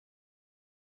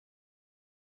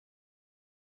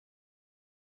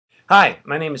Hi,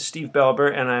 my name is Steve Belber,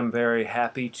 and I'm very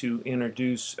happy to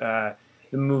introduce the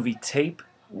movie Tape,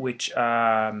 which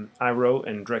I wrote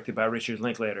and directed by Richard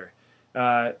Linklater.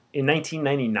 In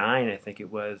 1999, I think it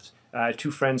was,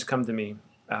 two friends come to me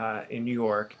in New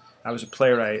York. I was a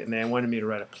playwright, and they wanted me to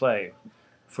write a play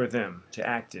for them to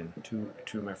act in,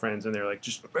 two of my friends, and they're like,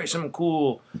 just write something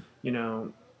cool, you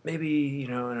know, maybe, in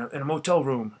a motel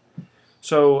room.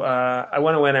 So I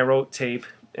went away and I wrote Tape,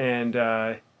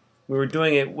 and we were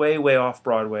doing it way, way off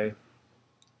Broadway,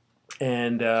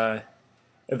 and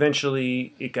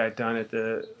eventually it got done at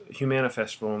the Humana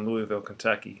Festival in Louisville,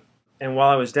 Kentucky. And while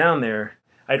I was down there,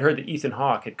 I'd heard that Ethan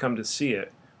Hawke had come to see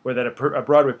it, or that a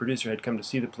Broadway producer had come to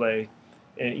see the play,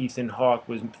 and Ethan Hawke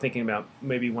was thinking about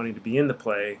maybe wanting to be in the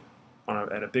play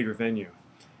at a bigger venue.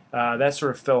 That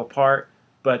sort of fell apart,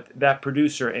 but that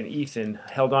producer and Ethan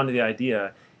held on to the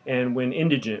idea. And when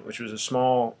Indigent, which was a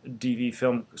small DV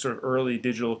film, sort of early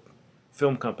digital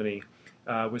film company,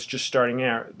 was just starting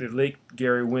out, the late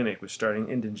Gary Winnick was starting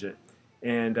Indigent,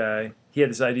 and he had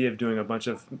this idea of doing a bunch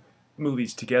of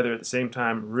movies together at the same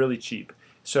time, really cheap.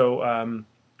 So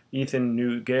Ethan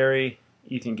knew Gary.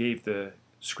 Ethan gave the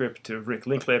script to Rick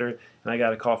Linklater, and I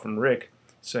got a call from Rick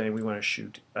saying we want to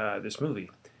shoot this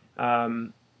movie.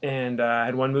 And I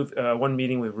had one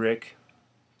meeting with Rick,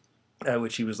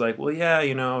 which he was like, well, yeah,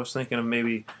 I was thinking of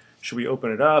maybe should we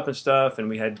open it up and stuff, and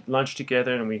we had lunch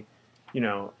together, and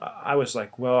I was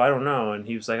like, well, I don't know, and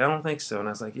he was like, I don't think so, and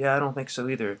I was like, yeah, I don't think so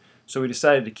either. So we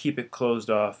decided to keep it closed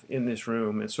off in this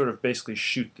room and sort of basically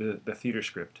shoot the theater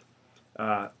script,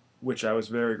 which I was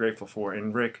very grateful for,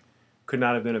 and Rick could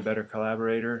not have been a better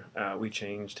collaborator. We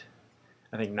changed,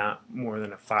 I think, not more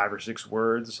than 5 or 6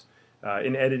 words.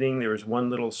 In editing, there was one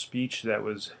little speech that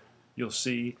was, you'll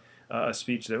see, a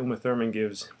speech that Uma Thurman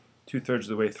gives 2/3 of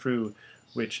the way through,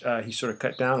 which he sort of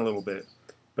cut down a little bit.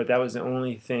 But that was the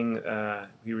only thing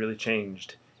he really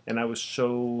changed. And I was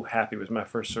so happy. It was my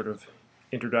first sort of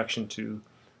introduction to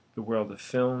the world of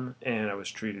film, and I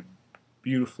was treated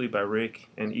beautifully by Rick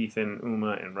and Ethan,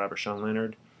 Uma, and Robert Sean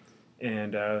Leonard.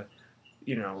 And,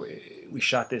 we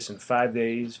shot this in 5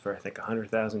 days for, I think,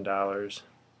 $100,000.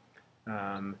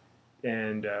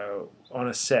 And on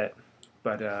a set,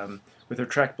 but with a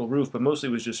retractable roof. But mostly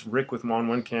it was just Rick with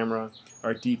one camera,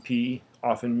 our DP,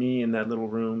 often me in that little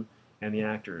room, and the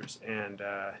actors. And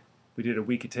we did a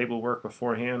week of table work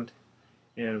beforehand,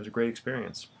 and it was a great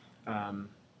experience.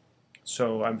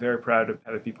 So I'm very proud to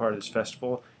have it be part of this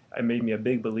festival. It made me a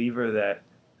big believer that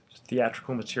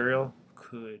theatrical material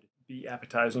could be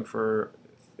appetizing for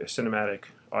cinematic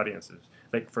audiences.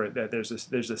 Like for that, there's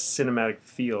a cinematic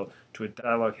feel to a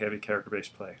dialogue-heavy,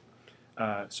 character-based play.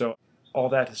 So all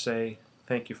that to say,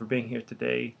 thank you for being here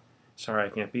today. Sorry I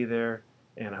can't be there,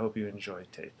 and I hope you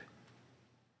enjoyed Tape.